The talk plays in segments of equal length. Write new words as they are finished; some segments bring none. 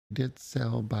did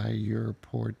sail by your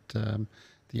port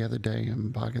the other day,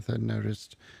 and Bagatha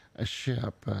noticed a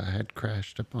ship had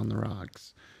crashed up on the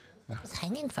rocks. It was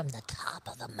hanging from the top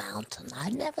of the mountain.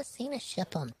 I'd never seen a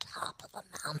ship on top of a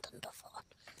mountain before.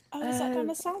 Oh, is that down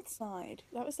the south side?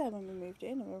 That was there when we moved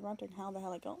in, and we were wondering how the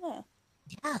hell it got there.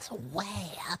 Yeah, it's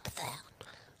way up there.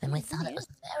 And we thought it was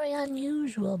very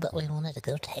unusual, but we wanted to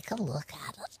go take a look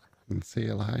at it. And see,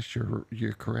 Elias,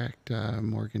 you're correct.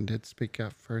 Morgan did speak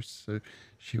up first, so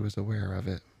she was aware of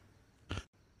it.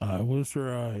 I was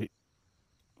right.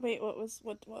 Wait, what?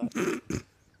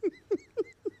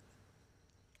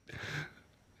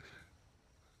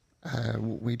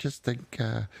 We just think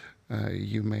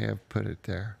you may have put it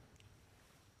there.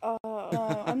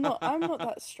 I'm not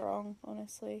that strong,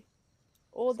 honestly,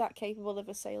 or that capable of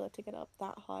a sailor to get up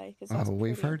that high. Because that's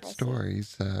We've heard impressive.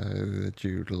 stories that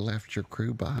you left your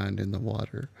crew behind in the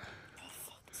water. For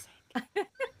fuck's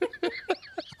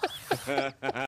sake.